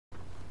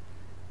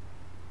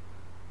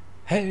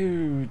How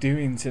do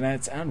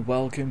internet, and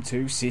welcome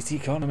to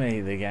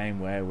Cityconomy, the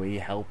game where we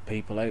help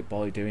people out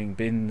by doing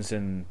bins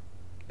and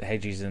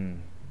hedges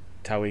and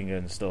towing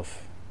and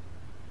stuff.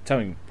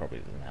 Towing probably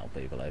doesn't help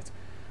people out.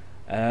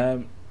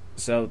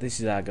 So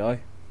this is our guy.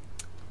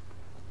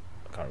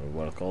 I can't remember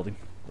what I called him,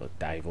 like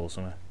Dave or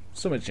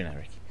something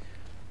generic.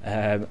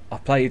 I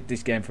played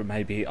this game for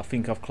maybe, I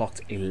think I've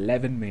clocked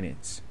 11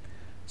 minutes.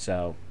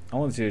 So I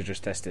wanted to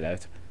just test it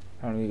out.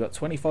 Apparently we got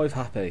 25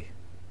 happy.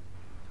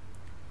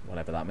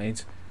 Whatever that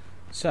means.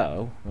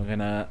 So we're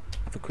gonna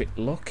have a quick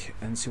look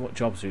and see what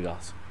jobs we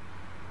got.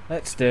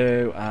 Let's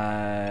do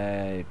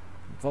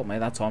fuck me,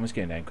 that time is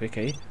going down quick,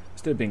 eh?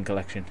 Let's do a bin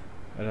collection.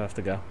 Where do I have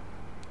to go?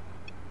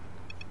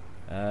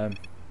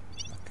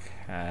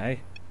 Okay.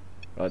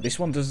 Right, this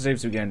one doesn't seem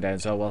to be going down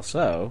so well,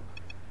 so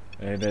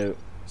we're gonna do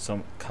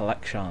some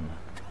collection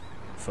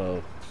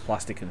for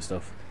plastic and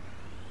stuff.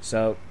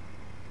 So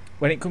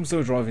when it comes to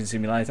a driving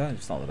simulator,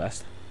 it's not the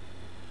best,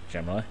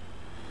 generally.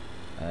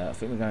 I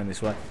think we're going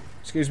this way.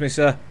 Excuse me,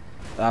 sir.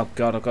 Oh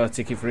god, I've got a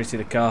ticket for hitting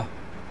the car.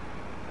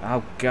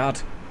 Oh god.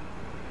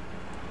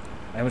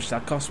 How much did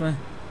that cost me?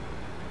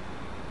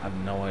 I have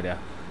no idea.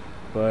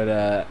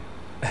 But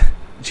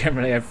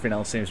generally everything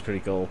else seems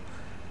pretty cool.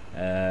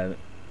 You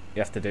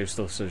have to do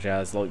stuff such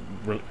as like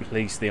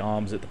release the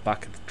arms at the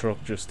back of the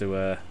truck just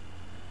to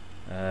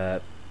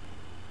I've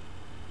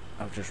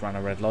just ran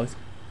a red light.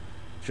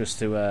 Just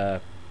to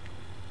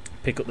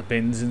pick up the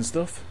bins and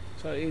stuff.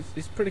 So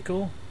it's pretty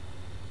cool.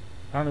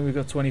 Apparently we've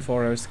got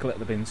 24 hours to collect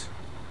the bins.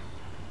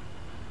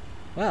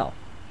 Well,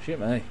 shit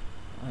me.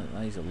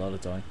 That is a lot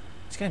of time.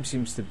 This game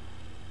seems to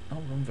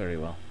not run very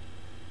well.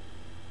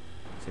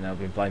 See, now I've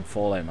been playing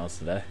Fallout mods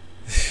today.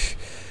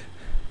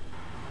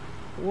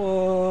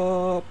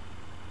 Whoa!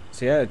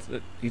 So yeah,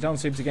 you don't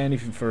seem to get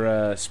anything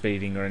for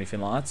speeding or anything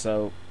like that,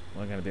 so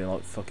we're going to be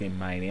like fucking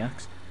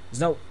maniacs.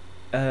 There's no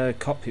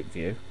cockpit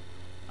view.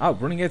 Oh,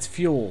 running out of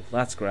fuel.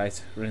 That's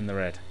great. We're in the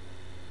red.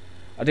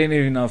 I didn't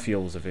even know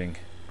fuel was a thing.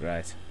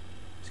 Great.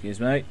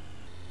 Excuse me.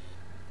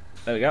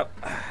 There we go.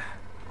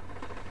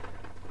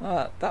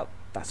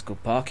 That's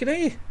good parking,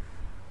 eh?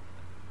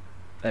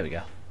 There we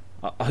go.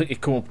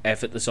 It come up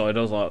F at the side.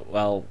 I was like,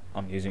 well,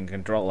 I'm using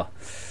controller.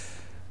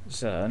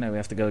 So now we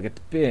have to go get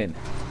the bin.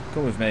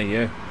 Come with me,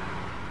 you.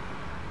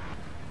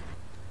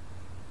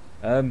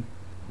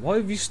 Why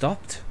have you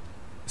stopped?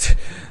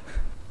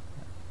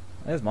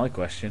 There's my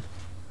question.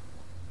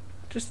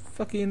 Just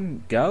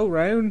fucking go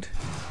round,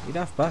 you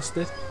daft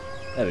bastard.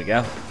 There we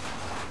go.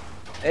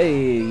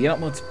 Hey, you're not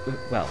meant to...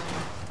 Well,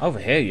 over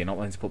here you're not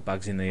meant to put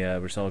bags in the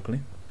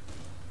recycling.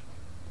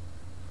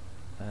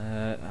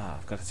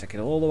 I've got to take it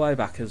all the way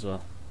back as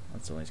well.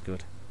 That's always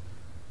good.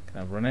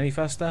 Can I run any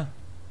faster?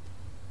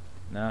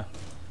 No.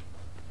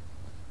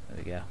 There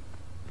we go.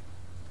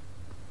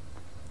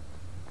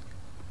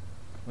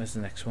 Where's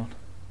the next one?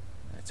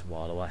 It's a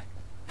while away.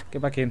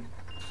 Get back in.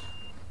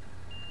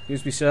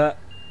 Excuse me, sir.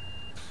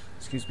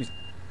 Excuse me.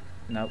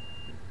 No.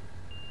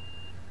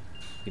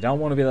 You don't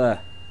want to be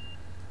there.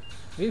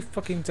 You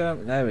fucking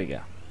turn. There we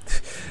go.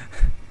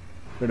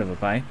 Bit of a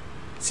pain.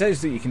 It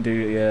says that you can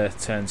do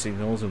turn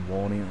signals and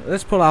warning.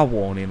 Let's put our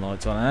warning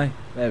lights on, eh?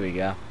 There we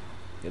go.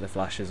 Get the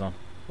flashes on.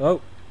 Oh,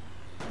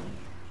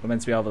 we're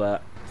meant to be over there.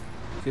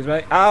 Excuse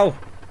me. Ow!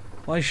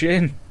 My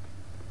shin.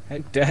 How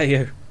dare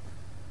you?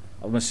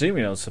 I'm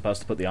assuming I was supposed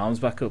to put the arms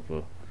back up,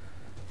 but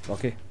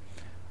lucky.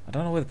 I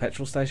don't know where the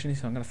petrol station is,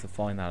 so I'm gonna have to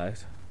find that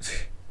out.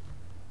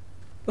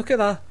 Look at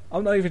that.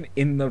 I'm not even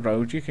in the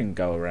road. You can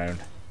go around.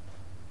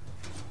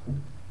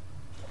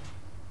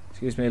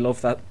 Excuse me, love,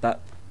 that...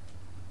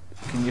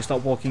 Can you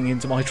stop walking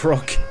into my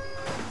truck?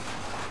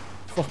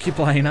 Fuck you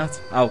playing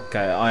at? Okay,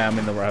 I am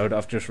in the road,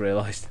 I've just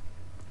realised.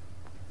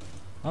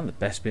 I'm the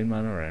best bin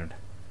man around.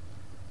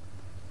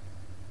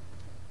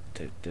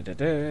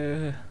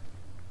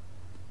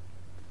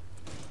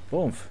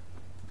 Boomf.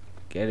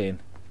 Get in.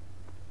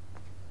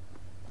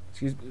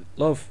 Excuse me,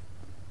 love.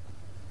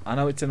 I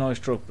know it's a nice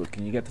truck, but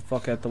can you get the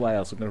fuck out the way,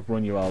 else I'm going to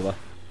run you over.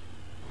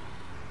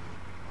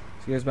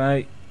 Excuse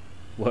me.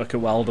 Worker,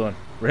 well done.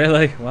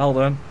 Really? Well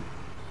done.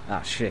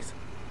 Ah, shit.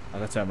 I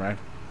gotta turn around.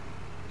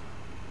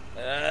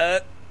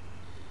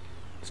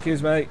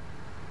 Excuse me.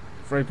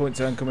 3-point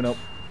turn coming up.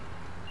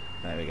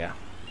 There we go.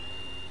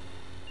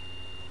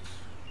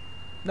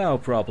 No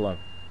problem.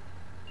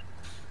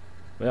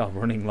 We are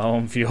running low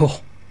on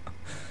fuel.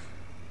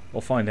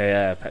 We'll find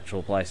a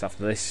petrol place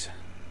after this.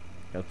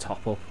 Go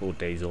top up, or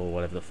diesel, or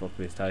whatever the fuck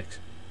this takes.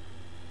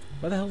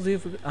 Where the hell's the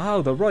other...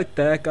 Oh, they're right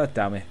there. God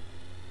damn it.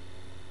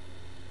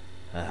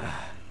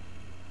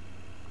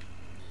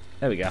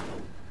 There we go.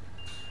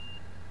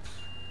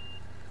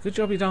 Good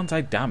job you don't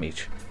take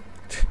damage.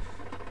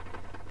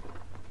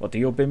 What, do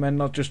your bin men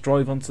not just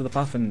drive onto the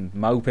path and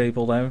mow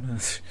people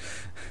down?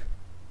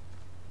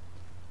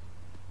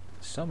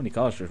 So many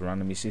cars just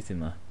randomly sitting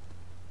there.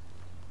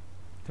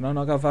 Can I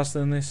not go faster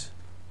than this?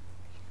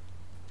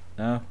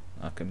 No,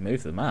 I can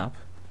move the map.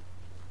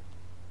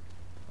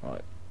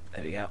 Right,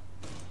 there we go.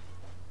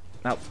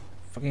 Now,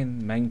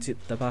 fucking mount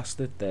it, the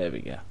bastard. There we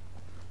go.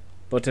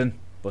 Button.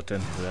 Who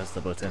has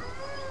the button?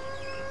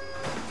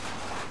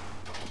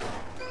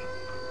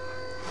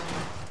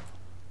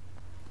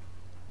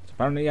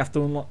 Apparently you have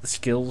to unlock the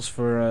skills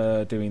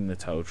for doing the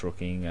tow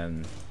trucking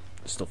and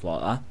stuff like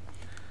that.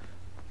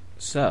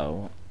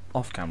 So,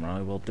 off camera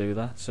I will do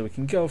that, so we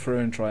can go through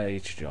and try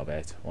each job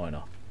out. Why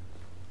not?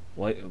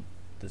 Wait,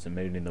 there's a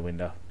moon in the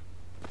window.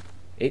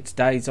 It's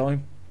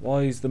daytime.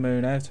 Why is the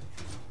moon out?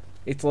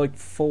 It's like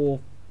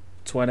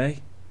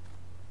 4:20.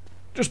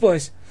 Just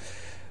please.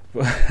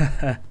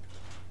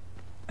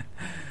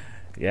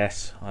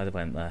 Yes, I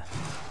went there.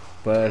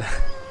 But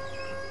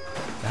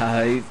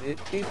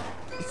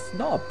it's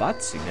not a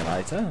bad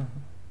simulator.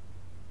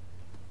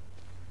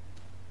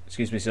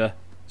 Excuse me, sir.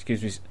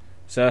 Excuse me,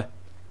 sir.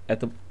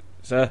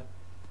 Sir,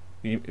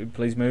 you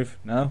please move.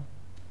 No?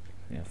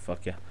 Yeah,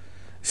 fuck you.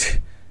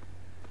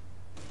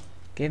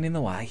 Getting in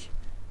the way.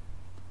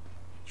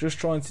 Just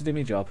trying to do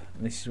my job,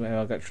 and this is where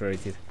I got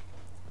treated.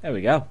 There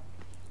we go.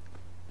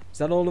 Is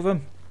that all of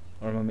them?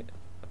 Or am I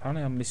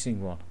apparently I'm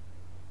missing one.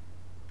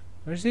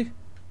 Where is he?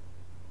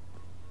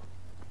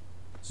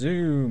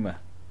 Zoom.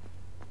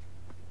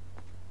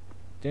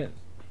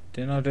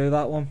 Didn't I do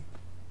that one?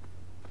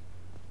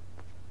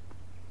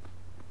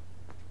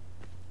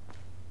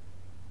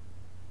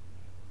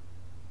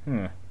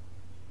 It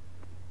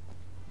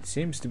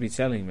seems to be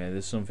telling me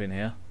there's something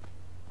here.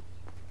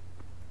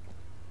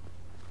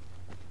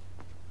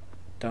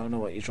 Don't know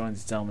what you're trying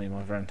to tell me,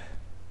 my friend.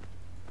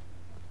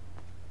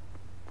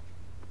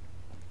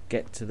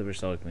 Get to the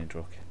recycling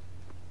truck.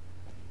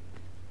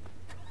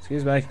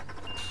 Excuse me.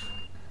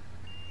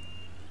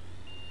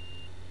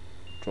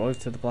 Drive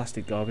to the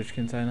plastic garbage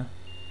container.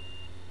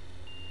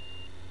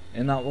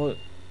 In that what?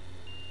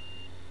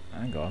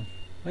 Hang on.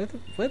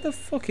 Where the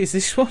fuck is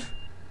this one?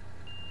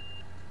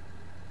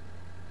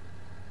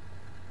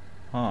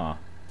 Huh.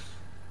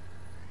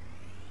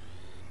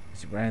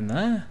 Is it round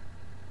there?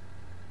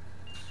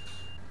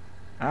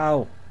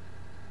 Ow.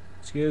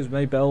 Excuse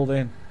me,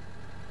 building.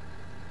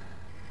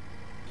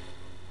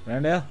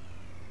 Round here?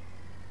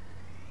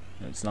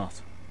 No, it's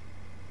not.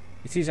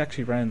 It is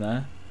actually round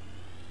there.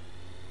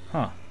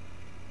 Huh.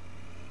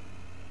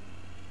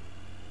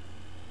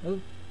 Oh,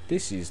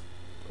 this is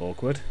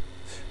awkward.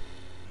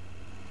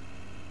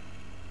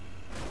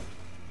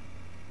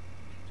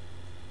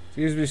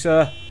 Excuse me,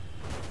 sir.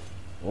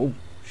 Oh,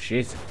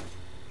 shit.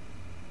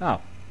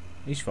 Oh,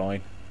 he's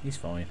fine. He's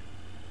fine.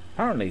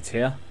 Apparently it's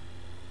here.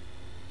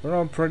 But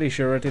I'm pretty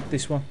sure I did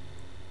this one.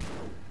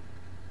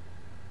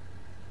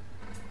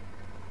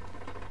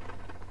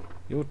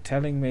 You're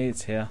telling me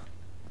it's here.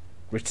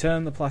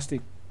 Return the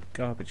plastic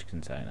garbage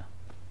container.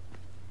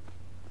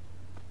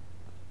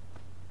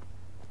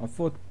 I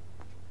thought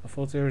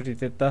I already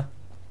did that.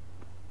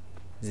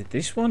 Is it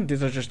this one?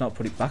 Did I just not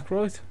put it back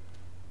right?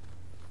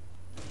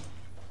 I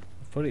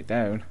put it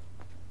down.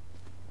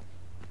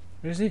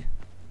 Where is he?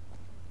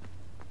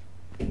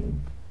 There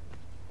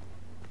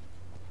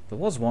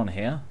was one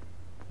here.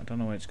 I don't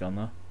know where it's gone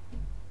though.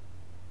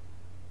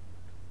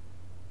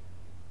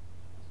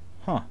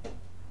 Huh.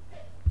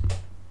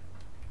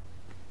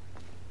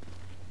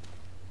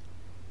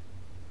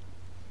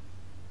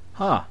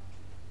 Huh.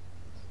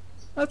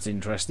 That's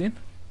interesting.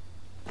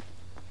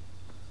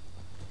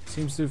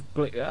 Seems to have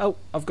oh,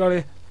 I've got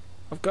it.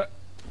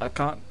 I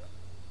can't.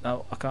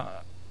 No, I can't.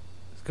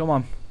 Come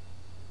on.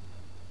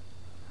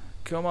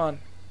 Come on.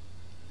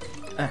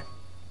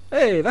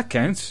 Hey, that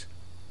counts.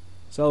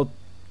 So,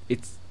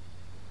 it's...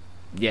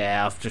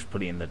 Yeah, I've just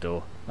put it in the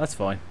door. That's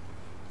fine.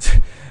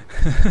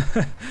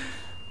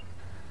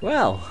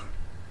 Well,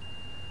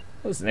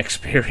 that was an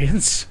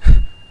experience.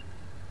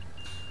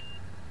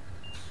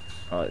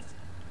 Right.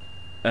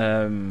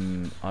 I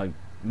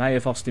may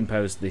have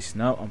imposed this.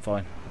 No, I'm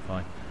fine. I'm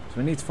fine. So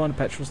we need to find a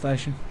petrol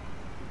station.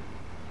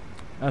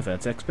 I've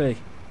earned XP.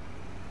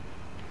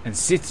 And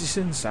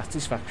citizen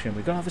satisfaction.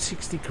 We're gonna have a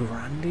 60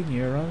 grand in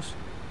euros.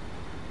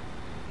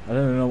 I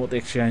don't know what the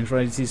exchange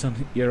rate is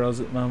on euros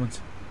at the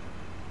moment.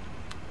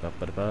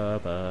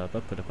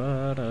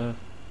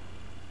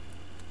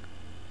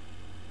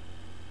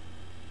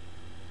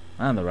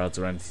 And the roads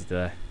are empty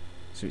today.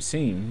 So it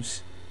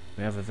seems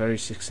we have a very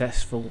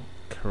successful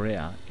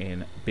career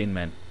in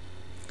binmen.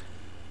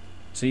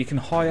 So you can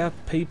hire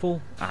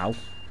people. Ow.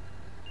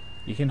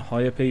 You can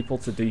hire people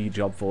to do your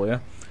job for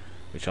you,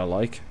 which I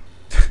like.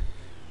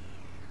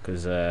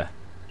 Because,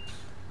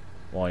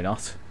 why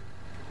not?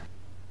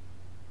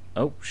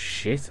 Oh,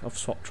 shit, I've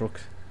swapped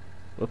trucks.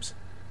 Whoops.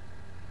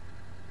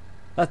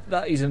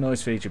 That is a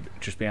nice feature,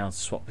 just being able to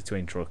swap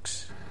between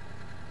trucks.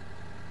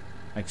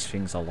 Makes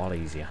things a lot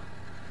easier.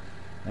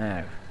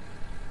 Now,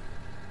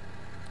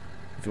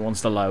 if it wants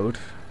to load,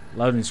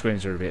 loading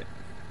screens are a bit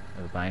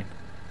of a pain.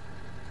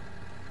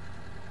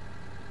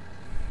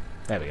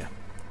 There we go.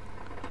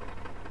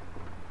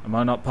 Am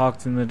I not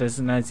parked in the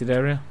designated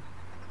area?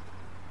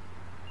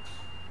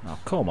 Oh,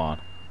 come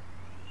on.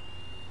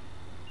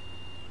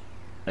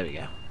 There we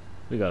go.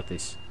 We got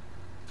this.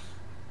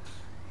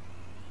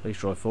 Please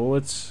drive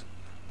forwards.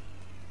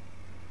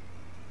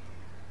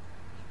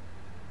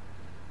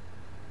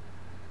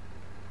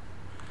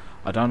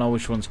 I don't know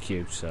which one's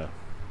Q, so...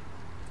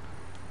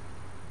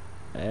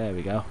 There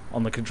we go.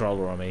 On the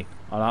controller, I mean.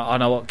 I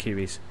know what Q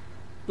is.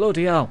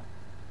 Bloody hell.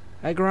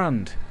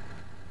 £1,000.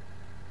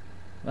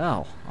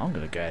 Well, I'm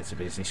going to go out to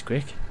business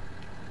quick.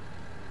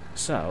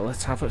 So,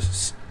 let's have a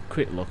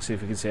quick look, see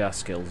if we can see our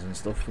skills and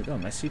stuff. We've got a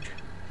message.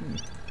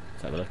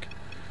 Let's have a look.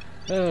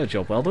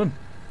 Job well done.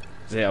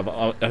 So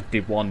yeah, I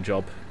did one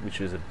job, which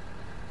was a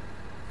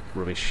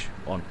rubbish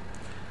one.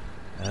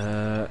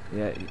 Yeah,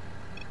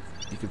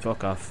 you can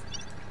fuck off.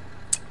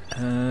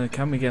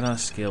 Can we get our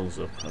skills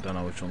up? I don't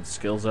know which ones the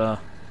skills are.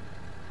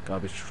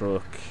 Garbage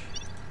truck.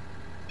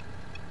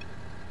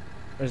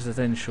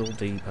 Residential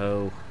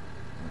depot.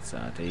 That's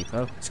our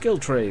depot. Skill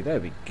tree, there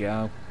we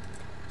go.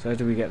 So how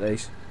do we get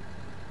these?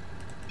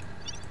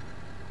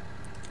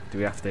 Do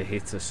we have to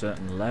hit a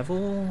certain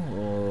level,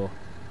 or...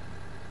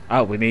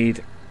 Oh, we need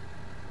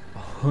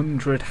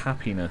 100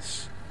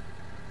 happiness.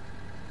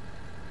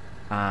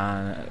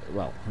 And,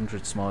 well,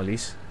 100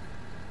 smileys.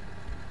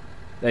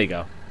 There you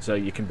go. So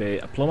you can be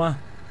a plumber,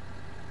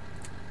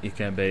 you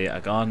can be a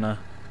gardener,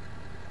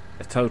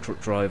 a tow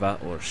truck driver,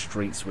 or a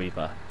street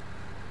sweeper.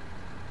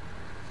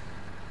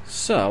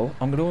 So,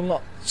 I'm going to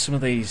unlock some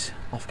of these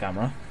off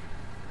camera,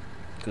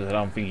 because I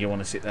don't think you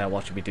want to sit there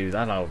watching me do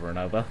that over and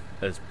over,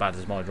 as bad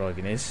as my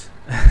driving is.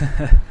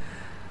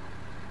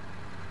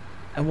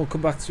 And we'll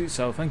come back to it.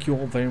 So thank you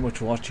all very much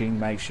for watching.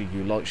 Make sure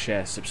you like,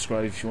 share,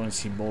 subscribe. If you want to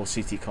see more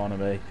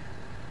Cityconomy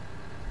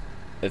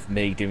of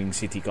me doing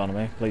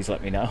Cityconomy, please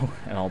let me know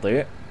and I'll do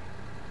it.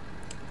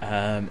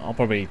 I'll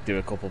probably do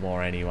a couple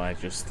more anyway,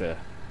 just to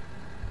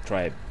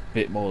try a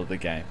bit more of the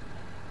game.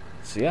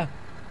 So yeah,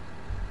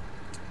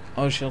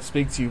 I shall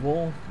speak to you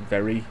all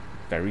very,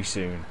 very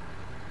soon.